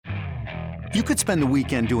You could spend the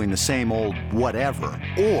weekend doing the same old whatever,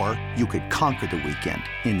 or you could conquer the weekend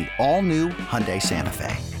in the all-new Hyundai Santa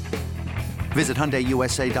Fe. Visit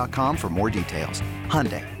HyundaiUSA.com for more details.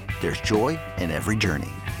 Hyundai, there's joy in every journey.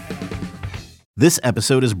 This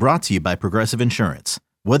episode is brought to you by Progressive Insurance.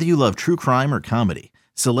 Whether you love true crime or comedy,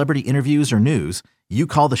 celebrity interviews or news, you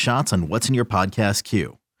call the shots on what's in your podcast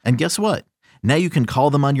queue. And guess what? Now you can call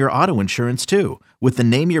them on your auto insurance too with the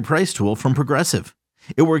Name Your Price tool from Progressive.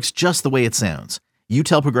 It works just the way it sounds. You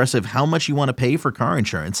tell Progressive how much you want to pay for car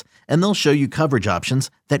insurance, and they'll show you coverage options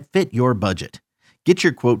that fit your budget. Get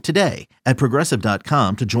your quote today at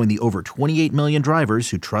Progressive.com to join the over 28 million drivers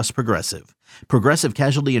who trust Progressive. Progressive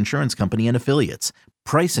Casualty Insurance Company and Affiliates.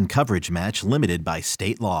 Price and coverage match limited by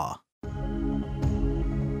state law.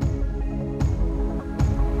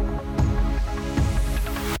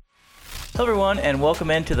 Hello everyone, and welcome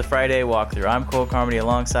into the Friday Walkthrough. I'm Cole Carmody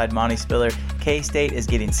alongside Monty Spiller. K-State is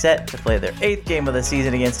getting set to play their 8th game of the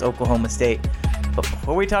season against Oklahoma State. But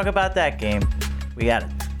before we talk about that game, we got to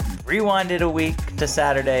rewind it a week to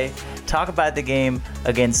Saturday, talk about the game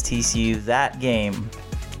against TCU. That game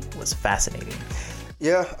was fascinating.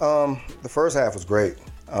 Yeah, the first half was great.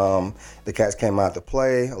 The Cats came out to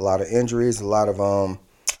play, a lot of injuries, a lot of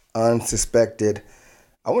unsuspected,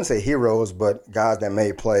 I wouldn't say heroes, but guys that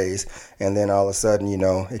made plays. And then all of a sudden,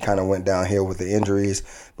 it kind of went downhill with the injuries.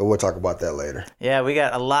 But we'll talk about that later. Yeah, we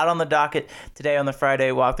got a lot on the docket today on the Friday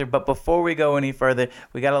Walkthrough. But before we go any further,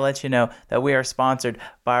 we got to let you know that we are sponsored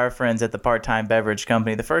by our friends at the Part-Time Beverage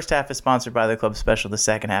Company. The first half is sponsored by the Club Special. The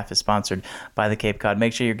second half is sponsored by the Cape Cod.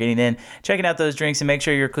 Make sure you're getting in, checking out those drinks, and make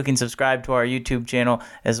sure you're clicking subscribe to our YouTube channel,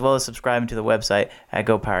 as well as subscribing to the website at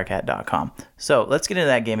GoPowerCat.com. So let's get into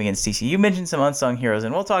that game against TCU. You mentioned some unsung heroes,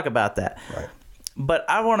 and we'll talk about that. Right. But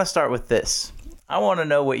I want to start with this. I want to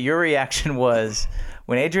know what your reaction was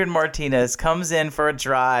when Adrian Martinez comes in for a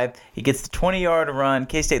drive. He gets the 20-yard run.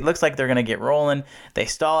 K-State looks like they're going to get rolling. They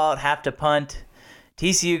stall out, have to punt.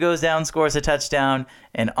 TCU goes down, scores a touchdown,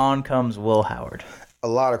 and on comes Will Howard. A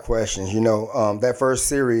lot of questions. That first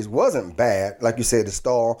series wasn't bad. Like you said, the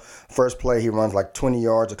stall, first play, he runs like 20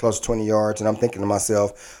 yards or close to 20 yards. And I'm thinking to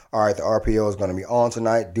myself, all right, the RPO is going to be on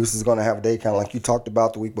tonight. Deuce is going to have a day, kind of like you talked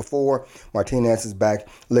about the week before. Martinez is back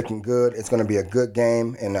looking good. It's going to be a good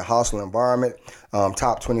game in a hostile environment,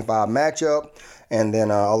 top 25 matchup. And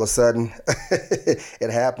then all of a sudden,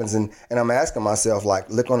 it happens. And I'm asking myself,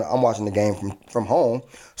 I'm watching the game from home.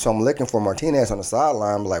 So I'm looking for Martinez on the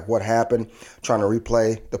sideline, like what happened, trying to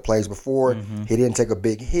replay the plays before. Mm-hmm. He didn't take a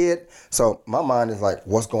big hit. So my mind is like,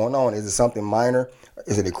 what's going on? Is it something minor?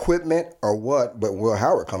 Is it equipment or what? But Will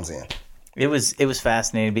Howard comes in. It was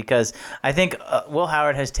fascinating because I think Will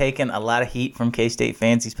Howard has taken a lot of heat from K-State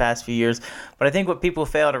fans these past few years. But I think what people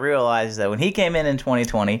fail to realize is that when he came in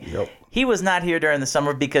 2020, he was not here during the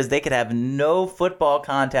summer because they could have no football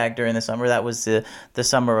contact during the summer. That was the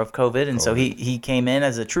summer of COVID. And so he came in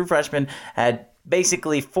as a true freshman, had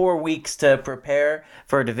basically 4 weeks to prepare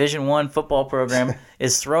for a Division I football program,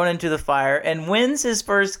 is thrown into the fire, and wins his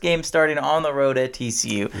first game starting on the road at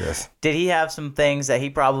TCU. Yes. Did he have some things that he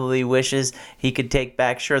probably wishes he could take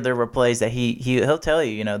back? Sure, there were plays that he'll tell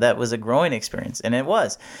you, that was a growing experience, and it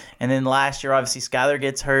was. And then last year, obviously, Skyler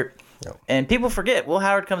gets hurt. Yep. And people forget, Will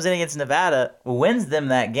Howard comes in against Nevada, wins them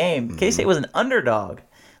that game. Mm-hmm. K-State was an underdog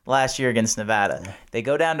last year against Nevada. They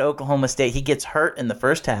go down to Oklahoma State. He gets hurt in the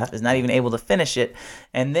first half, is not even able to finish it.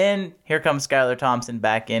 And then here comes Skylar Thompson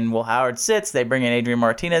back in. Will Howard sits. They bring in Adrian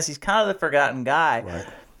Martinez. He's kind of the forgotten guy. Right.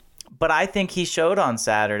 But I think he showed on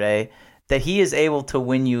Saturday that he is able to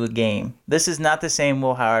win you a game. This is not the same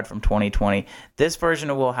Will Howard from 2020. This version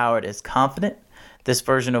of Will Howard is confident. This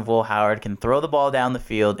version of Will Howard can throw the ball down the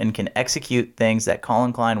field and can execute things that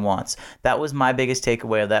Colin Klein wants. That was my biggest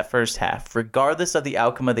takeaway of that first half. Regardless of the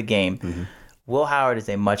outcome of the game, Will Howard is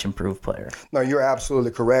a much improved player. No, you're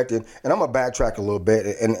absolutely correct. And I'm going to backtrack a little bit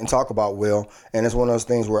and talk about Will. And it's one of those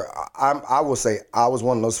things where I will say I was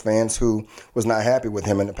one of those fans who was not happy with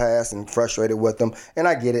him in the past and frustrated with him. And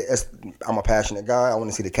I get it. I'm a passionate guy. I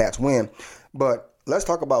want to see the Cats win. But let's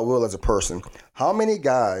talk about Will as a person. How many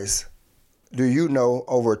guys do you know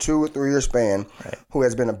over a 2 or 3 year span who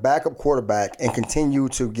has been a backup quarterback and continue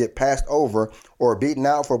to get passed over or beaten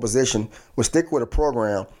out for a position, will stick with a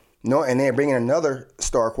program, and then bring in another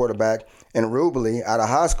star quarterback and Rubley out of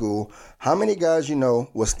high school? How many guys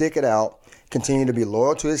will stick it out continue to be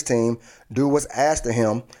loyal to his team, do what's asked of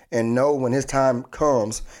him, and know when his time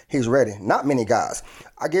comes, he's ready. Not many guys.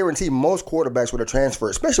 I guarantee most quarterbacks would have transferred,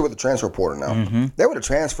 especially with the transfer portal now. They would have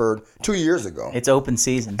transferred 2 years ago. It's open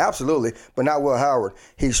season. Absolutely, but not Will Howard.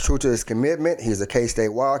 He's true to his commitment. He's a K-State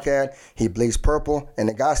Wildcat. He bleeds purple, and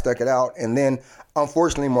the guy stuck it out. And then,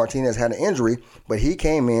 unfortunately, Martinez had an injury, but he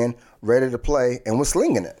came in ready to play and was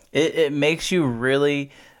slinging it. It makes you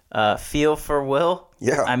really feel for Will.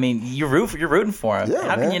 Yeah. I mean, you're rooting for him. Yeah,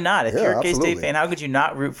 how can man. you not? If Yeah, you're a K-State absolutely. fan, how could you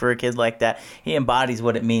not root for a kid like that? He embodies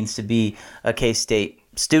what it means to be a K-State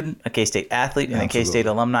student, a K-State athlete, and Absolutely. a K-State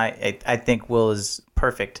alumni. I think Will is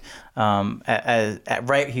perfect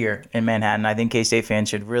right here in Manhattan. I think K-State fans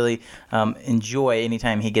should really enjoy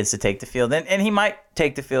anytime he gets to take the field. And he might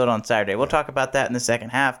take the field on Saturday. We'll talk about that in the second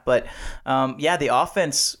half. But, the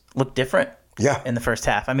offense looked different. Yeah. In the first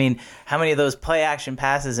half. I mean, how many of those play action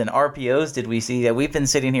passes and RPOs did we see that we've been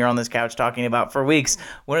sitting here on this couch talking about for weeks?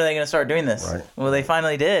 When are they going to start doing this? Right. Well, they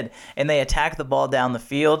finally did. And they attacked the ball down the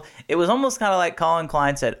field. It was almost kind of like Colin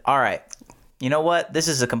Klein said, all right, you know what? This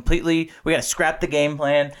is we got to scrap the game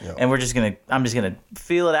plan, and I'm just going to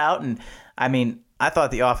feel it out. And, I mean, I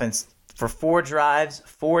thought the offense for 4 drives,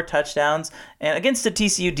 4 touchdowns, and against the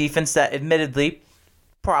TCU defense that admittedly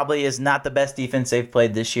probably is not the best defense they've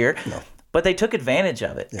played this year. No. But they took advantage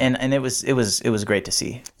of it, and it was great to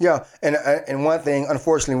see. Yeah, and one thing,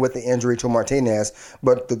 unfortunately, with the injury to Martinez,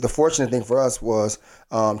 but the fortunate thing for us was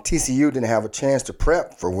TCU didn't have a chance to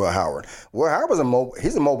prep for Will Howard. Will Howard was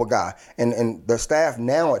he's a mobile guy, and the staff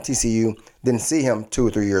now at TCU didn't see him 2 or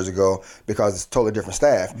 3 years ago because it's a totally different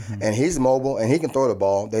staff. And he's mobile, and he can throw the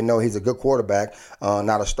ball. They know he's a good quarterback,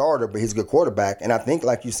 not a starter, but he's a good quarterback. And I think,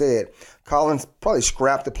 like you said, Collins probably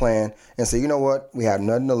scrapped the plan and said, you know what, we have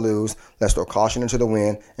nothing to lose. Let's throw caution into the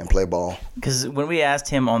wind and play ball. Because when we asked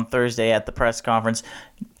him on Thursday at the press conference,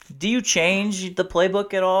 do you change the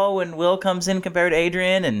playbook at all when Will comes in compared to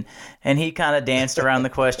Adrian? And he kind of danced around the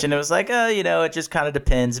question. It was like, it just kind of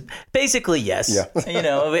depends. Basically, yes. Yeah.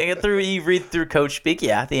 You read through coach speak,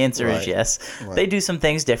 yeah, the answer is yes. Right. They do some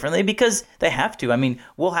things differently because they have to. I mean,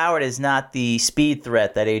 Will Howard is not the speed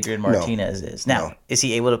threat that Adrian Martinez is. Now, is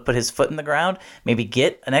he able to put his foot in the ground, maybe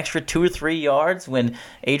get an extra 2 or 3 yards when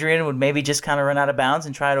Adrian would maybe just kind of run out of bounds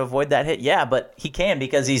and try to avoid that hit? Yeah, but he can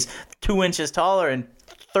because he's 2 inches taller and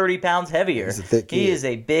 30 pounds heavier. He's a thick kid. He is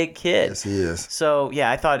a big kid. Yes, he is. So, yeah,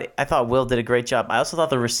 I thought Will did a great job. I also thought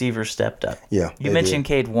the receivers stepped up. Yeah, You they mentioned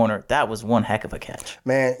Cade Warner. That was one heck of a catch.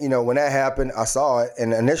 Man, when that happened, I saw it,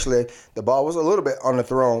 and initially the ball was a little bit on the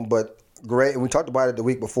throne, but great. And we talked about it the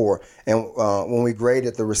week before, and when we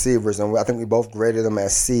graded the receivers, and I think we both graded them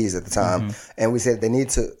as C's at the time, and we said they need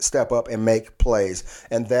to step up and make plays,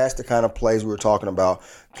 and that's the kind of plays we were talking about.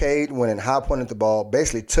 Cade went and high-pointed the ball,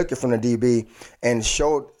 basically took it from the DB, and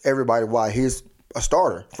showed everybody why he's a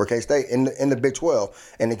starter for K-State in the Big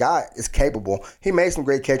 12. And the guy is capable. He made some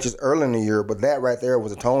great catches early in the year, but that right there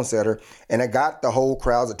was a tone setter, and it got the whole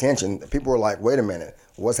crowd's attention. People were like, wait a minute,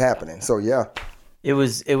 what's happening? So, yeah. It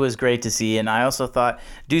was great to see, and I also thought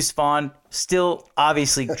Deuce Vaughn still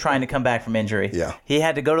obviously trying to come back from injury. Yeah. He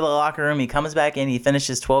had to go to the locker room. He comes back in. He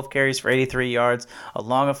finishes 12 carries for 83 yards,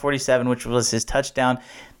 along a 47, which was his touchdown.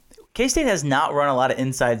 K-State has not run a lot of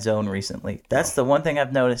inside zone recently. That's the one thing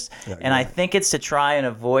I've noticed. And I think it's to try and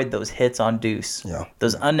avoid those hits on Deuce,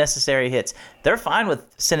 those unnecessary hits. They're fine with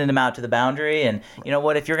sending him out to the boundary. And you know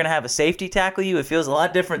what? If you're going to have a safety tackle you, it feels a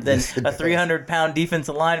lot different than a 300-pound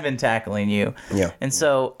defensive lineman tackling you. Yeah. And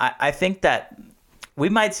so I think that we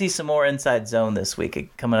might see some more inside zone this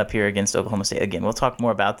week coming up here against Oklahoma State. Again, we'll talk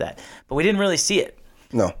more about that. But we didn't really see it.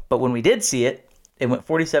 No. But when we did see it, it went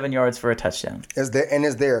 47 yards for a touchdown. It's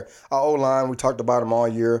there. Our O-line, we talked about them all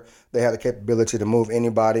year. They had the capability to move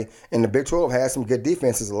anybody. And the Big 12 has some good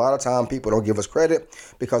defenses. A lot of time people don't give us credit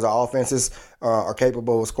because our offenses are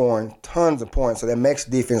capable of scoring tons of points. So that makes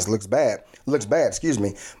defense looks bad,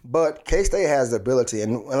 But K-State has the ability.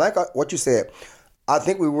 And like what you said, I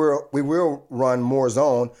think we will run more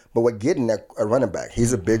zone, but we're getting a running back.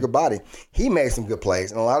 He's a bigger body. He made some good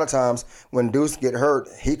plays. And a lot of times when Deuce get hurt,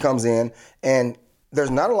 he comes in and there's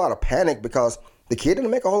not a lot of panic because the kid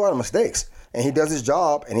didn't make a whole lot of mistakes. And he does his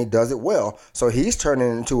job, and he does it well. So he's turning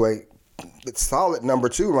into a solid number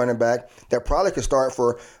 2 running back that probably could start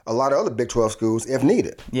for a lot of other Big 12 schools if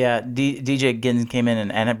needed. Yeah, DJ Giddens came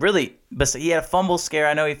in and really, but he had a fumble scare.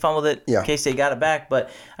 I know he fumbled it. Yeah. K-State got it back,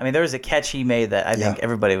 but I mean, there was a catch he made that I think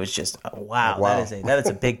everybody was just, wow. That is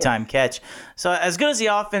a big time catch. So as good as the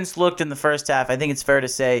offense looked in the first half, I think it's fair to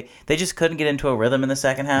say they just couldn't get into a rhythm in the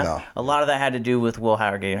second half. No. A lot of that had to do with Will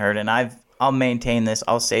Howard getting hurt, and I'll maintain this.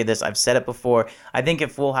 I'll say this. I've said it before. I think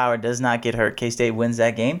if Will Howard does not get hurt, K-State wins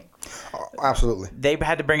that game. Absolutely. They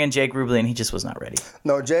had to bring in Jake Rubley, and he just was not ready.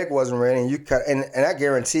 No, Jake wasn't ready, and I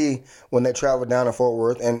guarantee when they traveled down to Fort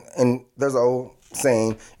Worth, and there's an old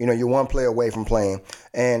saying, you're one play away from playing,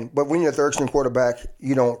 but when you're a third string quarterback,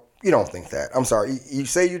 you don't think that. I'm sorry. You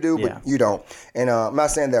say you do, but you don't. And I'm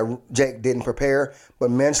not saying that Jake didn't prepare,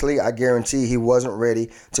 but mentally, I guarantee he wasn't ready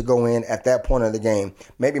to go in at that point of the game.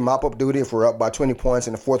 Maybe mop-up duty if we're up by 20 points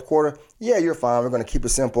in the fourth quarter. Yeah, you're fine. We're going to keep it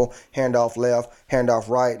simple. Handoff left, handoff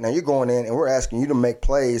right. Now you're going in, and we're asking you to make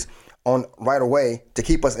plays on right away to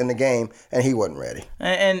keep us in the game, and he wasn't ready.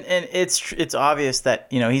 And it's obvious that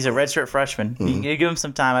he's a redshirt freshman. Mm-hmm. You give him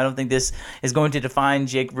some time. I don't think this is going to define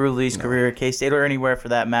Jake Rubley's career at K-State or anywhere for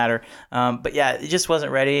that matter. But yeah, it just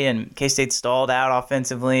wasn't ready, and K-State stalled out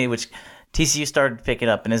offensively, which TCU started picking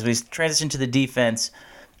up. And as we transition to the defense,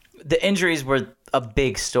 the injuries were a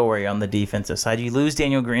big story on the defensive side. You lose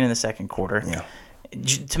Daniel Green in the second quarter. Yeah.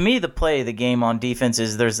 To me, the play of the game on defense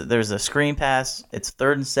is there's a screen pass. It's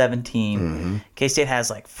 3rd and 17. Mm-hmm. K-State has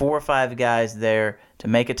like 4 or 5 guys there to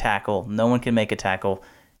make a tackle. No one can make a tackle.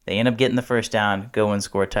 They end up getting the first down, go and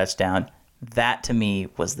score a touchdown. That, to me,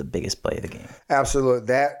 was the biggest play of the game. Absolutely.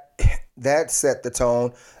 That set the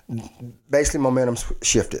tone. Basically, momentum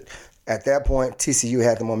shifted. At that point, TCU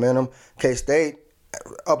had the momentum. K-State,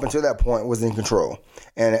 up until that point, was in control.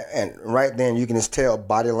 And right then, you can just tell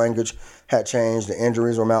body language had changed. The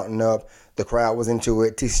injuries were mounting up. The crowd was into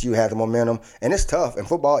it. TCU had the momentum. And it's tough. And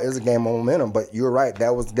football is a game of momentum. But you're right.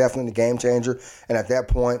 That was definitely the game changer. And at that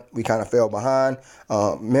point, we kind of fell behind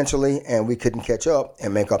mentally, and we couldn't catch up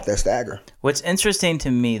and make up that stagger. What's interesting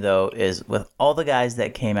to me, though, is with all the guys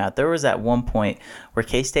that came out, there was at one point where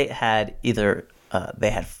K-State had they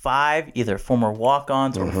had 5 either former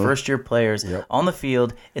walk-ons or first-year players on the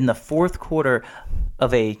field in the fourth quarter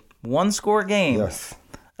of a one-score game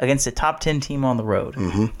against a top 10 team on the road.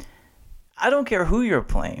 Mm-hmm. I don't care who you're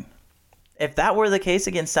playing. If that were the case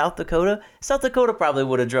against South Dakota probably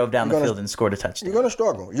would have drove down the field and scored a touchdown. You're going to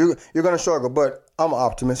struggle. You're going to struggle, but I'm an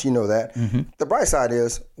optimist. You know that. Mm-hmm. The bright side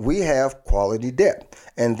is we have quality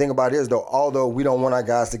depth. And the thing about it is, though, although we don't want our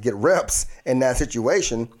guys to get reps in that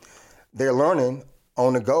situation, they're learning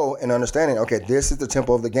on the go and understanding, okay, this is the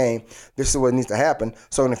tempo of the game. This is what needs to happen.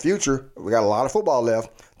 So in the future, we got a lot of football left.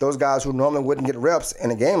 Those guys who normally wouldn't get reps in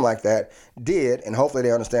a game like that did, and hopefully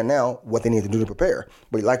they understand now what they need to do to prepare.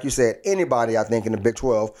 But like you said, anybody, I think, in the Big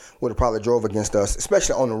 12 would have probably drove against us,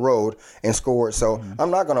 especially on the road, and scored. So I'm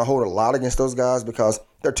not going to hold a lot against those guys because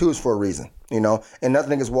they're twos for a reason, and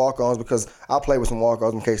nothing against walk-ons, because I played with some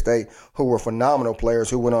walk-ons from K-State who were phenomenal players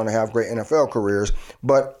who went on to have great NFL careers,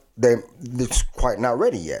 but they're quite not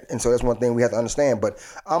ready yet. And so that's one thing we have to understand. But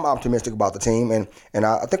I'm optimistic about the team, and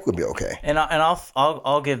I think we'll be okay. And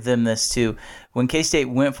I'll give them this too. When K-State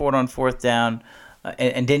went for it on 4th down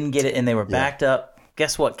and didn't get it, and they were backed up,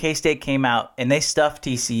 guess what? K-State came out and they stuffed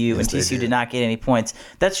TCU, and TCU did not get any points.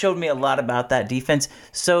 That showed me a lot about that defense.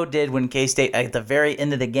 So did when K-State at the very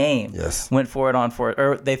end of the game went for it on 4th,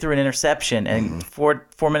 or they threw an interception, and 4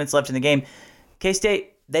 minutes left in the game. K-State,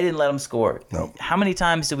 they didn't let them score. Nope. How many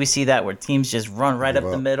times do we see that where teams just run right up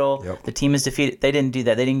the middle? Yep. The team is defeated. They didn't do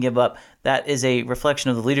that. They didn't give up. That is a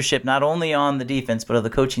reflection of the leadership, not only on the defense, but of the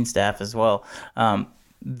coaching staff as well.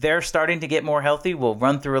 They're starting to get more healthy. We'll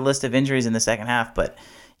run through a list of injuries in the second half. But,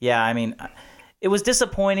 yeah, I mean, it was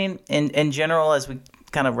disappointing in general as we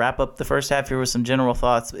kind of wrap up the first half here with some general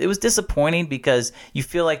thoughts. It was disappointing because you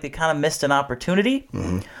feel like they kind of missed an opportunity.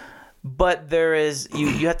 Mm-hmm. But there is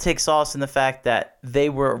you have to take solace in the fact that they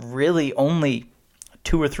were really only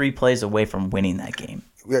 2 or 3 plays away from winning that game.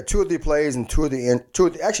 We had 2 or 3 plays and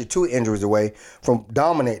 2 injuries away from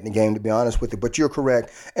dominating the game, to be honest with you. But you're correct.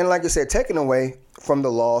 And like I said, taking away from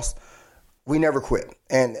the loss, we never quit.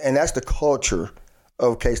 And that's the culture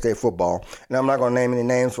of K-State football. And I'm not going to name any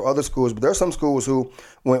names for other schools, but there are some schools who,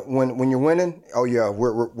 when you're winning, oh yeah,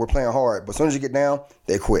 we're playing hard. But as soon as you get down,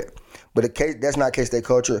 they quit. But that's not K-State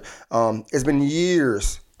culture. It's been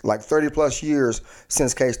years, like 30-plus years,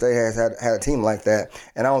 since K-State has had a team like that.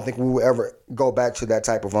 And I don't think we will ever go back to that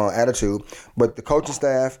type of attitude. But the coaching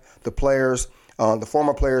staff, the players, the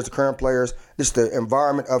former players, the current players, just the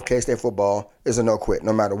environment of K-State football is a no quit.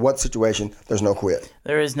 No matter what situation, there's no quit.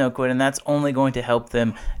 There is no quit, and that's only going to help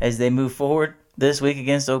them as they move forward this week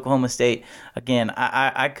against Oklahoma State. Again,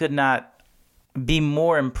 I could not be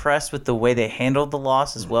more impressed with the way they handled the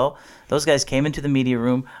loss as well. Those guys came into the media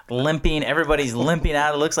room limping. Everybody's limping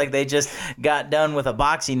out. It looks like they just got done with a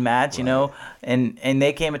boxing match, and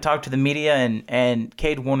they came and talked to the media, and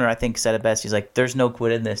Cade Warner, I think, said it best. He's like, there's no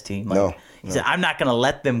quit in this team. Like, no. He said, I'm not going to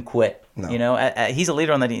let them quit. No. You know, he's a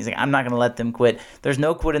leader on that team. He's like, I'm not going to let them quit. There's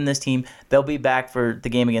no quit in this team. They'll be back for the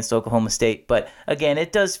game against Oklahoma State. But again,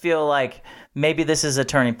 it does feel like maybe this is a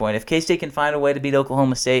turning point. If K-State can find a way to beat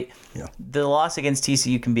Oklahoma State, the loss against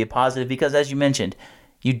TCU can be a positive because, as you mentioned,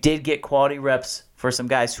 you did get quality reps for some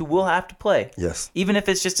guys who will have to play. Yes. Even if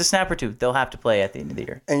it's just a snap or two, they'll have to play at the end of the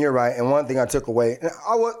year. And you're right. And one thing I took away, and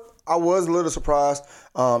I was a little surprised,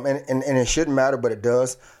 and it shouldn't matter, but it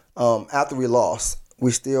does. After we lost,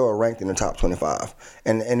 we still are ranked in the top 25.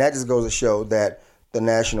 And that just goes to show that the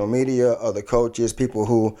national media, other coaches, people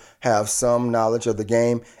who have some knowledge of the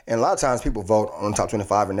game, and a lot of times people vote on the top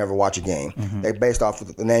 25 and never watch a game. Mm-hmm. They based off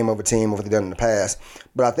of the name of a team or what they've done in the past.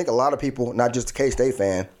 But I think a lot of people, not just a K-State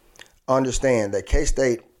fan, understand that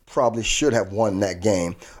K-State probably should have won that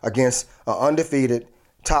game against an undefeated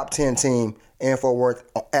top 10 team in Fort Worth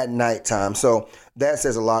at nighttime. So that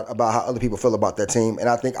says a lot about how other people feel about that team. And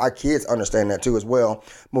I think our kids understand that too as well,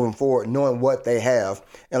 moving forward, knowing what they have.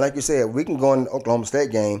 And like you said, we can go in the Oklahoma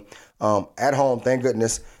State game at home, thank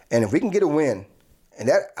goodness. And if we can get a win, and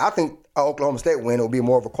that I think an Oklahoma State win will be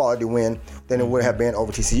more of a quality win than it would have been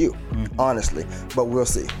over TCU, honestly. But we'll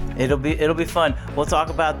see. It'll be fun. We'll talk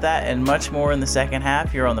about that and much more in the second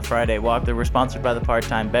half here on the Friday Walkthrough. We're sponsored by the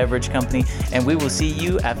Part-Time Beverage Company, and we will see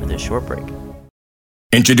you after this short break.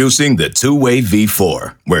 Introducing the Two-Way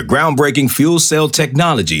V4, where groundbreaking fuel cell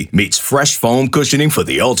technology meets fresh foam cushioning for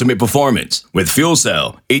the ultimate performance. With Fuel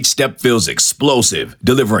Cell, each step feels explosive,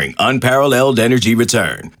 delivering unparalleled energy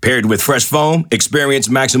return. Paired with fresh foam, experience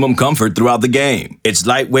maximum comfort throughout the game. Its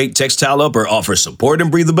lightweight textile upper offers support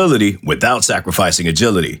and breathability without sacrificing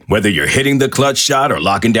agility. Whether you're hitting the clutch shot or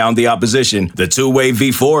locking down the opposition, the Two-Way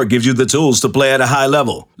V4 gives you the tools to play at a high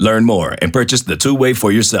level. Learn more and purchase the Two-Way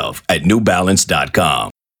for yourself at newbalance.com.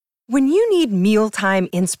 When you need mealtime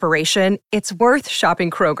inspiration, it's worth shopping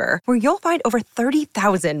Kroger, where you'll find over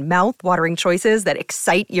 30,000 mouth-watering choices that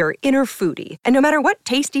excite your inner foodie. And no matter what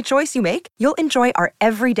tasty choice you make, you'll enjoy our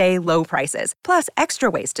everyday low prices, plus extra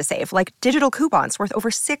ways to save, like digital coupons worth over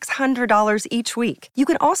 $600 each week. You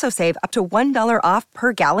can also save up to $1 off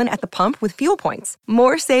per gallon at the pump with fuel points.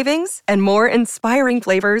 More savings and more inspiring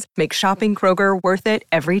flavors make shopping Kroger worth it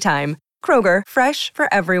every time. Kroger, fresh for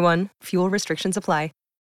everyone. Fuel restrictions apply.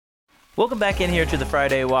 Welcome back in here to the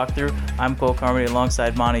Friday Walkthrough. I'm Cole Carmody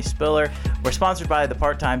alongside Monty Spiller. We're sponsored by the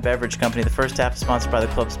Part-Time Beverage Company. The first half is sponsored by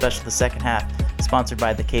the Club Special. The second half is sponsored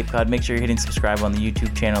by the Cape Cod. Make sure you're hitting subscribe on the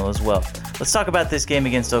YouTube channel as well. Let's talk about this game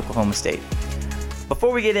against Oklahoma State.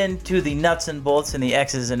 Before we get into the nuts and bolts and the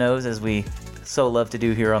X's and O's, as we so love to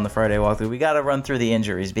do here on the Friday Walkthrough, we got to run through the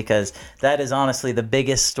injuries because that is honestly the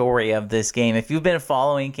biggest story of this game. If you've been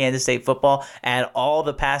following Kansas State football at all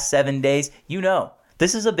the past 7 days, you know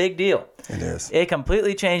this is a big deal. It is. It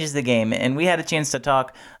completely changes the game. And we had a chance to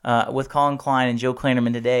talk with Colin Klein and Joe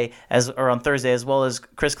Kleinerman today, or on Thursday, as well as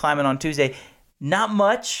Chris Kleiman on Tuesday. Not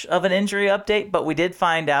much of an injury update, but we did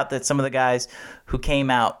find out that some of the guys who came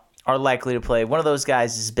out are likely to play. One of those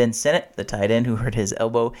guys is Ben Sinnott, the tight end who hurt his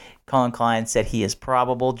elbow. Colin Klein said he is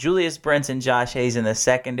probable. Julius Brents and Josh Hayes in the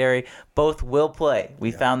secondary both will play.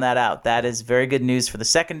 We found that out. That is very good news for the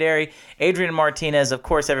secondary. Adrian Martinez, of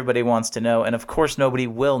course, everybody wants to know, and of course nobody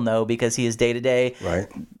will know because he is day-to-day. Right.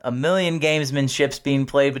 A million gamesmanships being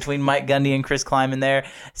played between Mike Gundy and Chris Kleiman there.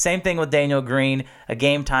 Same thing with Daniel Green, a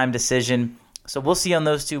game-time decision. So we'll see on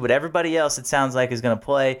those two, but everybody else, it sounds like, is going to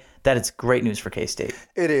play. That is great news for K-State.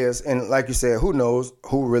 It is, and like you said, who knows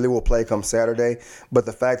who really will play come Saturday, but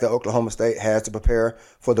the fact that Oklahoma State has to prepare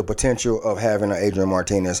for the potential of having an Adrian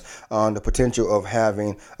Martinez, the potential of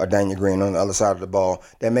having a Daniel Green on the other side of the ball,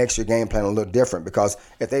 that makes your game plan a little different because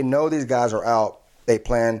if they know these guys are out, they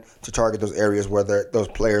plan to target those areas where those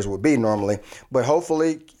players would be normally. But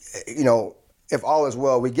hopefully, if all is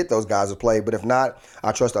well, we get those guys to play. But if not,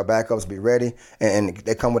 I trust our backups to be ready, and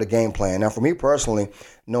they come with a game plan. Now, for me personally,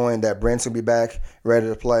 knowing that Brents will be back, ready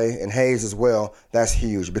to play, and Hayes as well, that's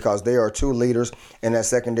huge because they are two leaders in that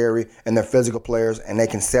secondary, and they're physical players, and they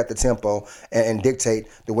can set the tempo and dictate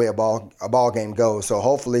the way a ball game goes. So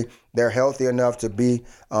hopefully they're healthy enough to be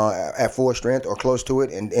at full strength or close to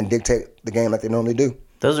it and dictate the game like they normally do.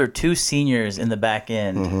 Those are two seniors in the back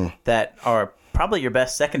end that are probably your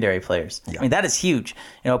best secondary players. Yeah. I mean, that is huge.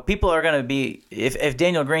 People are going to be, if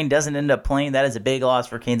Daniel Green doesn't end up playing, that is a big loss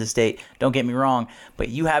for Kansas State. Don't get me wrong. But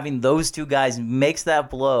you having those two guys makes that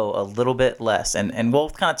blow a little bit less. And we'll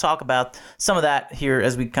kind of talk about some of that here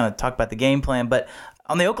as we kind of talk about the game plan. But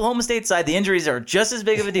on the Oklahoma State side, the injuries are just as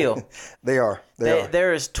big of a deal. They are.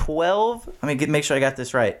 There is 12, let me make sure I got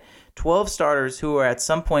this right, 12 starters who are at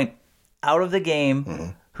some point out of the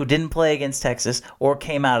game who didn't play against Texas or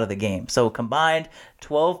came out of the game. So combined,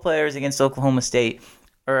 12 players against Oklahoma State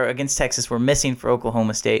or against Texas were missing for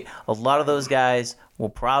Oklahoma State. A lot of those guys will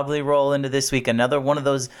probably roll into this week. Another one of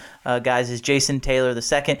those guys is Jason Taylor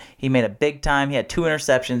II. He made a big time. He had 2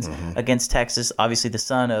 interceptions against Texas. Obviously, the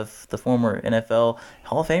son of the former NFL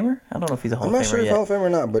Hall of Famer. I don't know if he's a Hall of Famer yet. I'm not sure if he's Hall of Famer or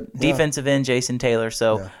not, but defensive end Jason Taylor.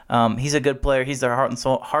 So he's a good player. He's their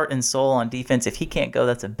heart and soul on defense. If he can't go,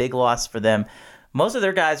 that's a big loss for them. Most of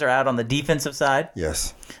their guys are out on the defensive side.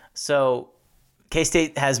 Yes. So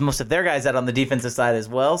K-State has most of their guys out on the defensive side as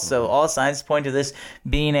well. So all signs point to this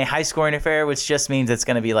being a high-scoring affair, which just means it's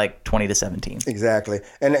going to be like 20-17. Exactly.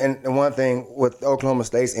 And one thing with Oklahoma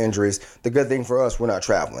State's injuries, the good thing for us, we're not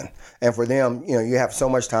traveling. And for them, you have so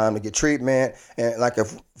much time to get treatment. And like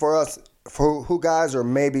for us, for who guys are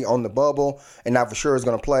maybe on the bubble and not for sure is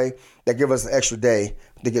going to play, that give us an extra day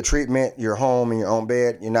to get treatment. You're home in your own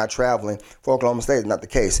bed. You're not traveling. For Oklahoma State, it's not the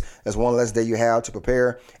case. There's one less day you have to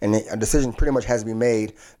prepare, and a decision pretty much has to be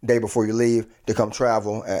made the day before you leave to come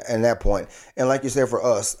travel at that point. And like you said, for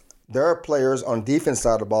us, there are players on the defense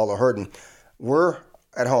side of the ball are hurting. We're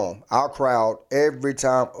at home. Our crowd, every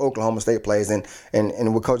time Oklahoma State plays, and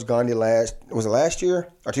with Coach Gandhi last year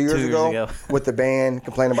or 2 years ago with the band,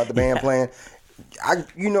 complaining about the band playing.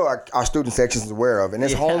 Our student section is aware of it. And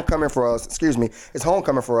it's homecoming for us. It's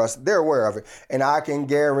homecoming for us. They're aware of it. And I can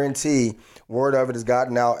guarantee word of it has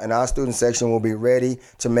gotten out, and our student section will be ready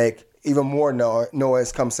to make even more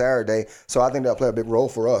noise come Saturday. So I think that'll play a big role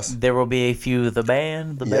for us. There will be a few the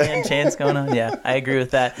band chants going on. Yeah, I agree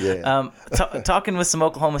with that. Yeah. Talking with some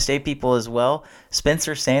Oklahoma State people as well.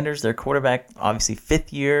 Spencer Sanders, their quarterback, obviously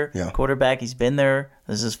 5th year quarterback. He's been there.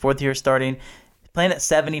 This is his 4th year starting. Playing at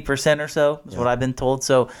 70% or so is what I've been told.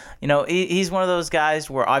 So, he's one of those guys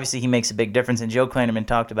where obviously he makes a big difference. And Joe Klanderman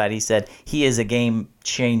talked about it. He said he is a game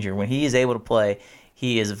changer. When he is able to play,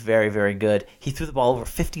 he is very, very good. He threw the ball over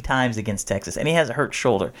 50 times against Texas, and he has a hurt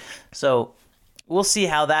shoulder. So we'll see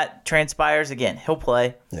how that transpires. Again, he'll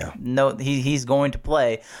play. Yeah. No, he's going to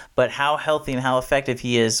play. But how healthy and how effective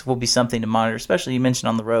he is will be something to monitor, especially you mentioned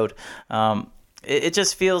on the road. It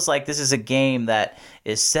just feels like this is a game that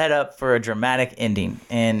is set up for a dramatic ending.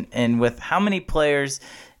 And with how many players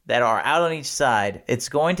that are out on each side, it's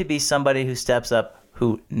going to be somebody who steps up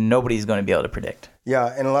who nobody's going to be able to predict.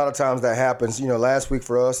 Yeah, and a lot of times that happens. Last week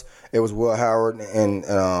for us, it was Will Howard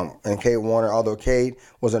and Cade Warner, although Cade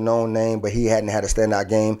was a known name, but he hadn't had a standout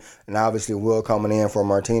game. And obviously Will coming in for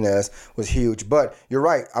Martinez was huge. But you're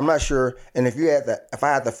right, I'm not sure. And if I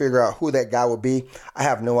had to figure out who that guy would be, I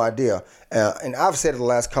have no idea. And I've said it the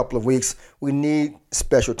last couple of weeks, we need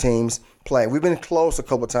special teams play. We've been close a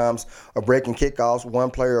couple of times of breaking kickoffs, one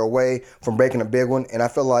player away from breaking a big one. And I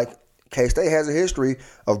feel like K-State has a history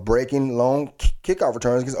of breaking long kickoff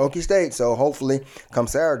returns against Okie State. So hopefully, come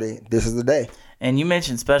Saturday, this is the day. And you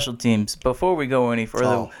mentioned special teams. Before we go any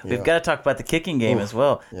further, we've got to talk about the kicking game as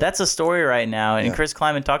well. Yeah. That's a story right now, and Chris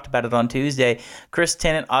Klieman talked about it on Tuesday. Chris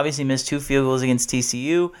Tennant obviously missed 2 field goals against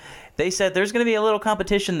TCU. They said there's going to be a little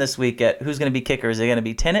competition this week at who's going to be kicker. Is it going to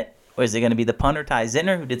be Tennant? Or is it going to be the punter, Ty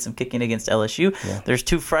Zentner, who did some kicking against LSU? Yeah. There's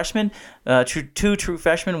 2 freshmen, two true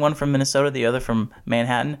freshmen, one from Minnesota, the other from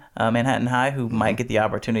Manhattan High, who might get the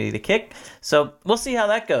opportunity to kick. So we'll see how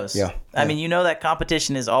that goes. Yeah. I mean, that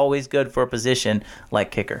competition is always good for a position like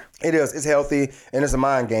kicker. It is. It's healthy, and it's a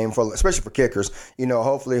mind game, especially for kickers.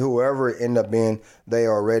 Hopefully whoever it end up being, they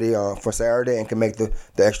are ready for Saturday and can make the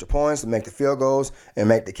extra points, make the field goals, and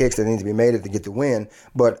make the kicks that need to be made to get the win.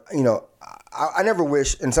 But, I never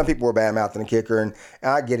wish, and some people were bad-mouthing the kicker, and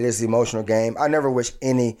I get it, it's an emotional game. I never wish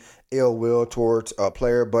any ill will towards a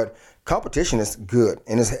player, but competition is good.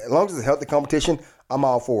 And as long as it's a healthy competition, I'm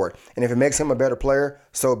all for it. And if it makes him a better player,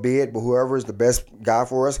 so be it. But whoever is the best guy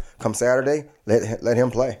for us come Saturday, let him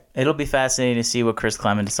play. It'll be fascinating to see what Chris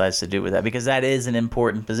Klieman decides to do with that, because that is an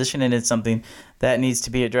important position and it's something that needs to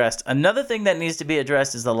be addressed. Another thing that needs to be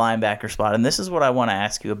addressed is the linebacker spot. And this is what I want to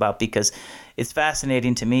ask you about, because it's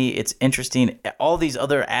fascinating to me. It's interesting. All these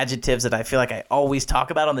other adjectives that I feel like I always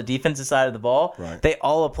talk about on the defensive side of the ball, They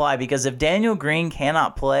all apply, because if Daniel Green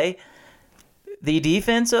cannot play, the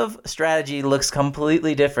defensive strategy looks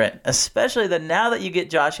completely different, especially now that you get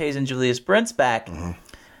Josh Hayes and Julius Brents back. Mm-hmm.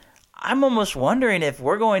 I'm almost wondering if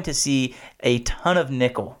we're going to see a ton of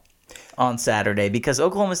nickel on Saturday, because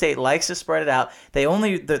Oklahoma State likes to spread it out.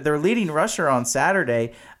 Their leading rusher on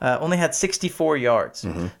Saturday only had 64 yards.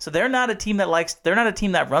 Mm-hmm. So they're not a team that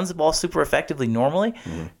runs the ball super effectively normally.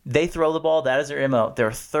 Mm-hmm. They throw the ball. That is their MO. They're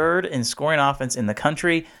 3rd in scoring offense in the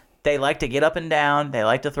country. They like to get up and down. They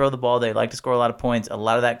like to throw the ball. They like to score a lot of points. A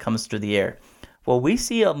lot of that comes through the air. will we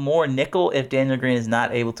see a more nickel if Daniel Green is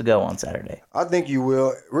not able to go on Saturday? I think you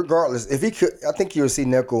will, regardless. If he could, I think you'll see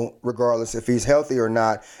nickel regardless if he's healthy or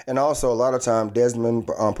not. And also, a lot of time, Desmond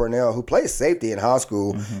Purnell, who played safety in high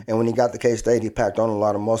school, and when he got to K-State, he packed on a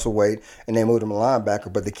lot of muscle weight, and they moved him to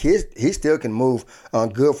linebacker. But the kid, he still can move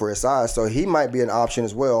good for his size, so he might be an option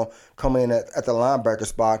as well, coming in at the linebacker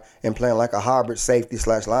spot and playing like a hybrid safety /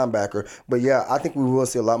 linebacker. But yeah, I think we will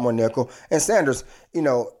see a lot more nickel. And Sanders,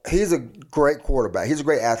 he's a great quarterback. He's a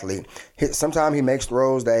great athlete. Sometimes he makes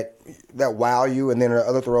throws that wow you, and then there are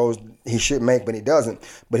other throws he should make, but he doesn't.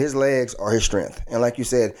 But his legs are his strength. And like you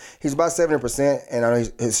said, he's about 70%, and I know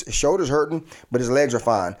his shoulder's hurting, but his legs are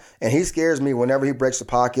fine. And he scares me whenever he breaks the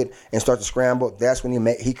pocket and starts to scramble. That's when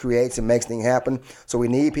he creates and makes things happen. So we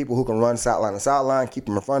need people who can run sideline to sideline, keep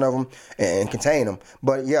him in front of him, and contain him.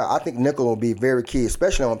 But yeah, I think nickel will be very key,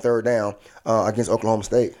 especially on third down against Oklahoma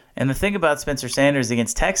State. And the thing about Spencer Sanders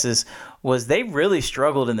against Texas was they really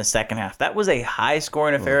struggled in the second half. That was a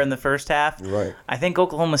high-scoring affair in the first half. Right. I think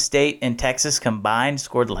Oklahoma State and Texas combined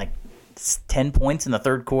scored like 10 points in the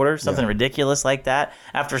third quarter, something ridiculous like that,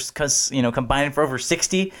 after combining for over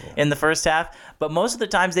 60 in the first half. But most of the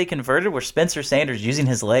times they converted were Spencer Sanders using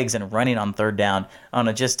his legs and running on third down on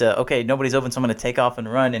okay, nobody's open, so I'm going to take off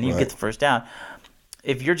and run, and you get the first down.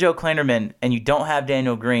 If you're Joe Klanderman and you don't have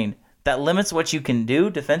Daniel Green, that limits what you can do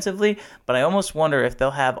defensively, but I almost wonder if they'll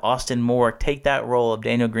have Austin Moore take that role of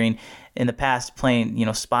Daniel Green in the past,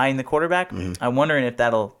 playing, spying the quarterback. I'm wondering if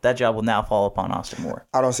that job will now fall upon Austin Moore.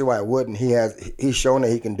 I don't see why it wouldn't. He's shown that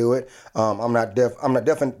he can do it. I'm not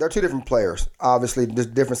definitely. They're two different players. Obviously, there's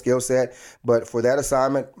different skill set, but for that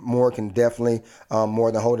assignment, Moore can definitely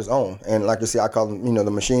more than hold his own. And like you see, I call him, the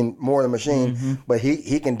machine, Moore the machine. But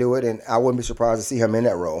he can do it, and I wouldn't be surprised to see him in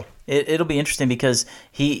that role. It'll be interesting because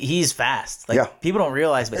he's fast. People don't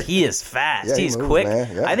realize, but he is fast. Yeah, he's moves, quick.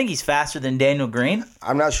 Yeah. I think he's faster than Daniel Green.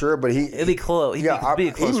 I'm not sure, but it'll be close.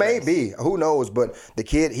 He may be. Who knows? But the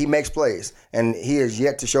kid, he makes plays, and he has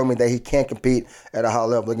yet to show me that he can't compete at a high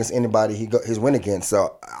level against anybody he's win against.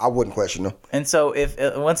 So I wouldn't question him. And so if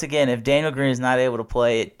Daniel Green is not able to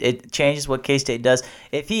play, it changes what K-State does.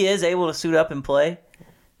 If he is able to suit up and play,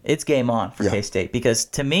 it's game on for K-State, because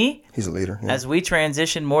to me, he's a leader. As we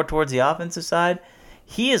transition more towards the offensive side,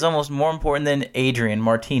 he is almost more important than Adrian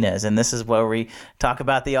Martinez. And this is where we talk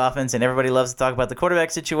about the offense, and everybody loves to talk about the quarterback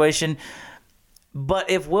situation. But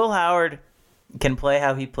if Will Howard can play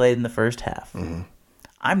how he played in the first half,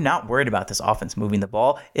 I'm not worried about this offense moving the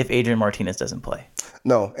ball if Adrian Martinez doesn't play.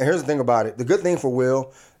 No, and here's the thing about it. The good thing for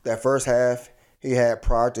Will, that first half he had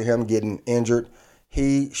prior to him getting injured,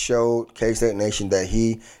 he showed K-State Nation that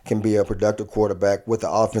he can be a productive quarterback with the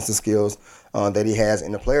offensive skills that he has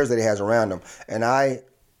and the players that he has around him. And I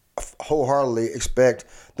wholeheartedly expect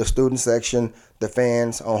the student section, the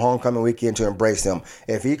fans on homecoming weekend to embrace him.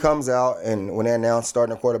 If he comes out and when they announce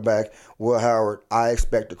starting a quarterback, Will Howard, I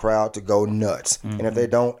expect the crowd to go nuts. And if they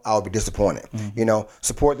don't, I'll be disappointed.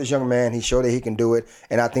 Support this young man. He showed that he can do it,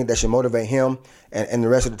 and I think that should motivate him and the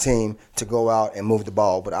rest of the team to go out and move the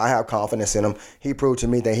ball. But I have confidence in him. He proved to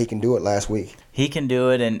me that he can do it last week. He can do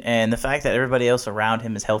it, and the fact that everybody else around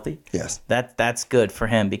him is healthy, that's good for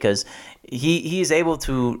him, because he is able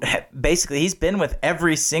to basically, he's been with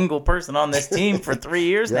every single person on this team for 3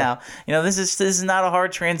 years now. This is not a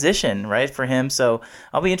hard transition, right, for him. So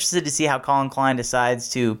I'll be interested to see how Colin Klein decides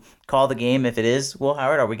to call the game if it is Will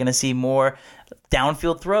Howard. Are we going to see more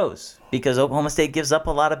downfield throws? Because Oklahoma State gives up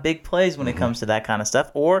a lot of big plays when it comes to that kind of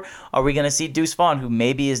stuff. Or are we going to see Deuce Vaughn, who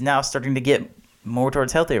maybe is now starting to get more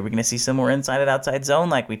towards healthy? Are we going to see some more inside and outside zone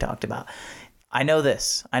like we talked about? I know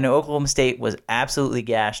this. I know Oklahoma State was absolutely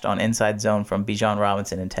gashed on inside zone from Bijan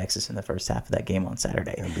Robinson in Texas in the first half of that game on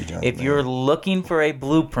Saturday. If you're looking for a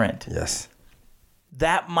blueprint,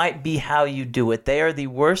 that might be how you do it. They are the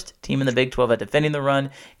worst team in the Big 12 at defending the run.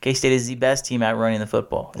 K-State is the best team at running the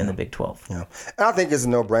football in the Big 12. And I think it's a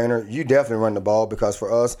no-brainer. You definitely run the ball, because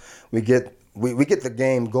for us, we get the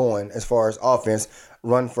game going as far as offense.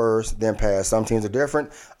 Run first, then pass. Some teams are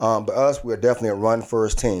different, but us, we're definitely a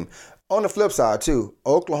run-first team. On the flip side, too,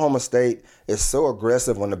 Oklahoma State is so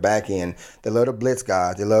aggressive on the back end. They love to blitz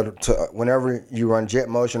guys. They love to, whenever you run jet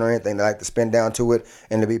motion or anything, they like to spin down to it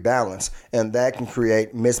and to be balanced. And that can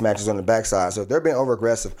create mismatches on the backside. So if they're being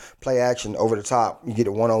over-aggressive, play action over the top, you get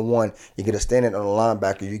a one-on-one, you get a stand-in on the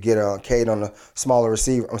linebacker, you get a Cade on the smaller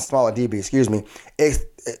DB,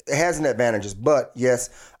 it has an advantages. But, yes,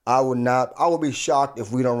 I would be shocked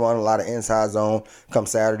if we don't run a lot of inside zone come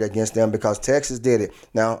Saturday against them, because Texas did it.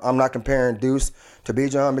 Now, I'm not comparing Deuce to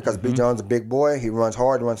Bijan, because Bijan's a big boy. He runs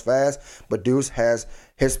hard, runs fast, but Deuce has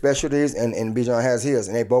his specialties and Bijan has his,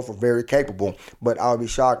 and they both are very capable. But I would be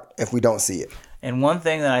shocked if we don't see it. And one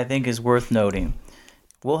thing that I think is worth noting,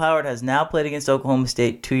 Will Howard has now played against Oklahoma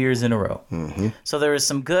State 2 years in a row. Mm-hmm. So there is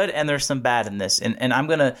some good and there's some bad in this. And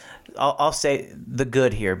I'll say the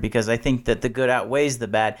good here because I think that the good outweighs the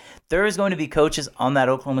bad. There is going to be coaches on that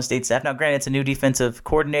Oklahoma State staff. Now, granted, it's a new defensive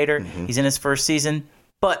coordinator. Mm-hmm. He's in his first season.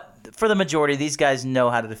 But for the majority, these guys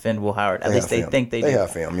know how to defend Will Howard. At least they think they do. They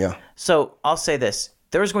have him, yeah. So I'll say this.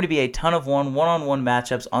 There's going to be a ton of one-on-one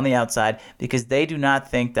matchups on the outside because they do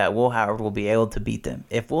not think that Will Howard will be able to beat them.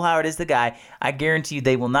 If Will Howard is the guy, I guarantee you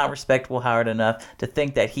they will not respect Will Howard enough to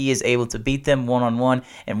think that he is able to beat them one-on-one.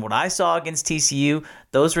 And what I saw against TCU,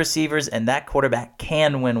 those receivers and that quarterback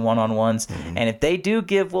can win one-on-ones. Mm-hmm. And if they do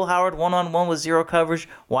give Will Howard one-on-one with zero coverage,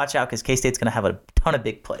 watch out because K-State's going to have a ton of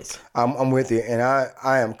big plays. I'm with you, and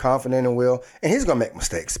I am confident in Will, and he's going to make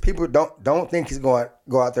mistakes. People don't think he's going to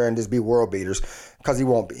go out there and just be world beaters because he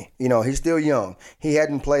won't be. He's still young. He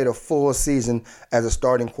hadn't played a full season as a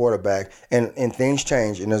starting quarterback, and things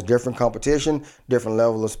change, and there's different competition, different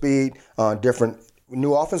level of speed, different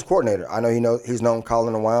new offense coordinator. I know he's known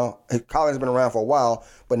Colin a while. Colin's been around for a while,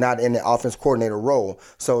 but not in the offense coordinator role.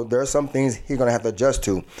 So there are some things he's going to have to adjust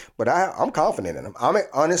to. But I'm confident in him. I mean,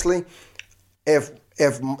 honestly, if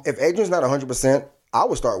Adrian's not 100%, I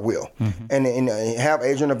would start Will and have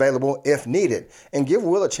Adrian available if needed and give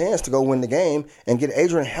Will a chance to go win the game and get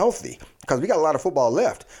Adrian healthy because we got a lot of football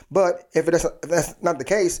left. But if that's not the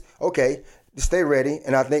case, okay, stay ready.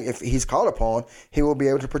 And I think if he's called upon, he will be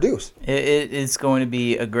able to produce. It's going to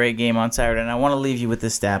be a great game on Saturday. And I want to leave you with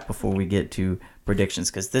this stat before we get to predictions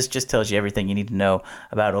because this just tells you everything you need to know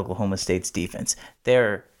about Oklahoma State's defense.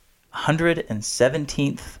 They're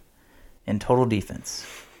 117th in total defense.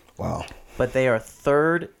 Wow. But they are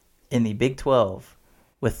third in the Big 12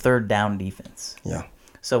 with third down defense. Yeah.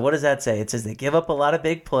 So what does that say? It says they give up a lot of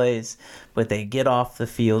big plays, but they get off the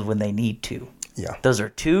field when they need to. Yeah. Those are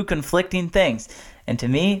two conflicting things. And to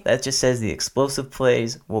me, that just says the explosive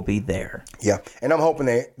plays will be there. Yeah. And I'm hoping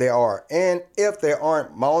they are. And if they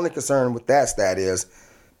aren't, my only concern with that stat is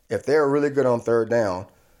if they're really good on third down,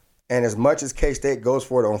 and as much as K-State goes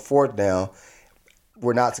for it on fourth down,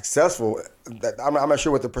 we're not successful. I'm not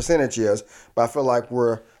sure what the percentage is, but I feel like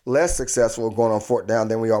we're less successful going on fourth down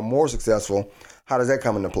than we are more successful. How does that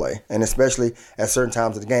come into play? And especially at certain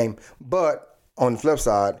times of the game. But on the flip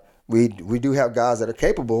side, we do have guys that are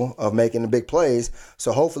capable of making the big plays.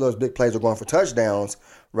 So hopefully those big plays are going for touchdowns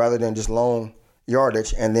rather than just long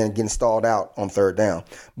yardage and then getting stalled out on third down.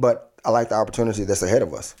 But I like the opportunity that's ahead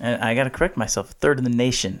of us. And I got to correct myself. Third in the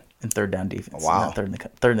nation in third down defense. Wow. Not third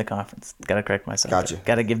in the conference. Got to correct myself. Gotcha.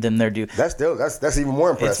 Got to give them their due. That's even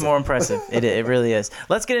more impressive. It's more impressive. It really is.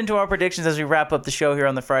 Let's get into our predictions as we wrap up the show here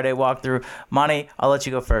on the Friday walkthrough. Monty, I'll let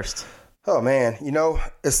you go first. Oh man,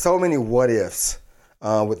 there's so many what ifs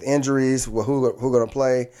with injuries. Who going to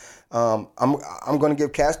play? I'm going to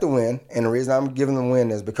give Cass the win, and the reason I'm giving them the win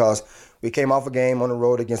is because we came off a game on the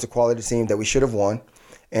road against a quality team that we should have won.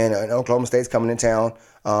 And Oklahoma State's coming in town,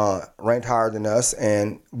 ranked higher than us,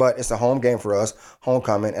 but it's a home game for us,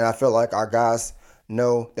 homecoming, and I feel like our guys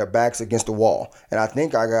know their backs against the wall. And I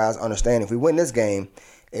think our guys understand if we win this game,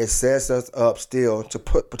 it sets us up still to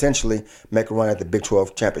potentially make a run at the Big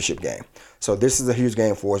 12 championship game. So this is a huge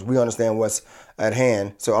game for us. We understand what's at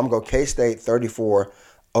hand. So I'm going to go K-State 34,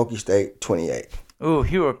 Okie State 28. Ooh,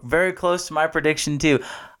 you were very close to my prediction too.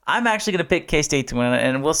 I'm actually going to pick K-State to win,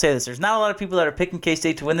 and we'll say this. There's not a lot of people that are picking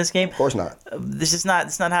K-State to win this game. Of course not. It's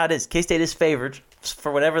not how it is. K-State is favored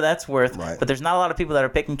for whatever that's worth, right. But there's not a lot of people that are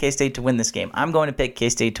picking K-State to win this game. I'm going to pick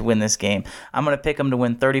K-State to win this game. I'm going to pick them to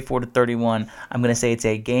win 34-31. I'm going to say it's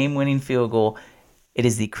a game-winning field goal. It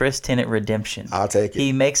is the Chris Tennant redemption. I'll take it.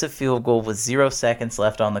 He makes a field goal with 0 seconds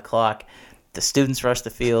left on the clock. The students rush the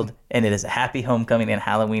field, and it is a happy homecoming and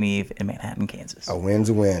Halloween Eve in Manhattan, Kansas. A win's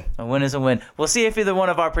a win. A win is a win. We'll see if either one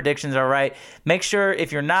of our predictions are right. Make sure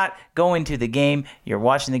if you're not going to the game, you're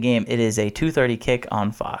watching the game. It is a 2:30 kick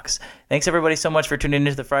on Fox. Thanks, everybody, so much for tuning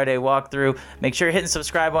into the Friday walkthrough. Make sure you're hitting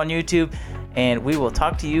subscribe on YouTube, and we will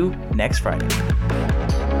talk to you next Friday.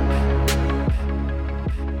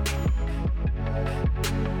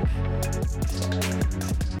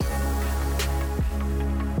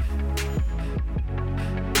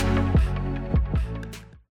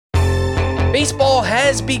 Baseball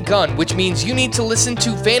has begun, which means you need to listen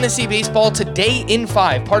to Fantasy Baseball Today in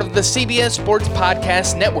 5, part of the CBS Sports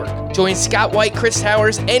Podcast Network. Join Scott White, Chris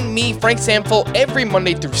Towers, and me, Frank Samfel, every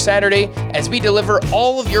Monday through Saturday as we deliver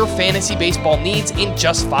all of your fantasy baseball needs in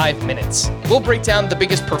just 5 minutes. We'll break down the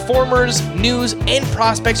biggest performers, news, and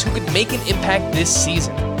prospects who could make an impact this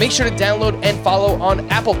season. Make sure to download and follow on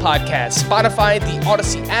Apple Podcasts, Spotify, the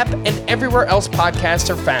Odyssey app, and everywhere else podcasts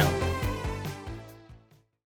are found.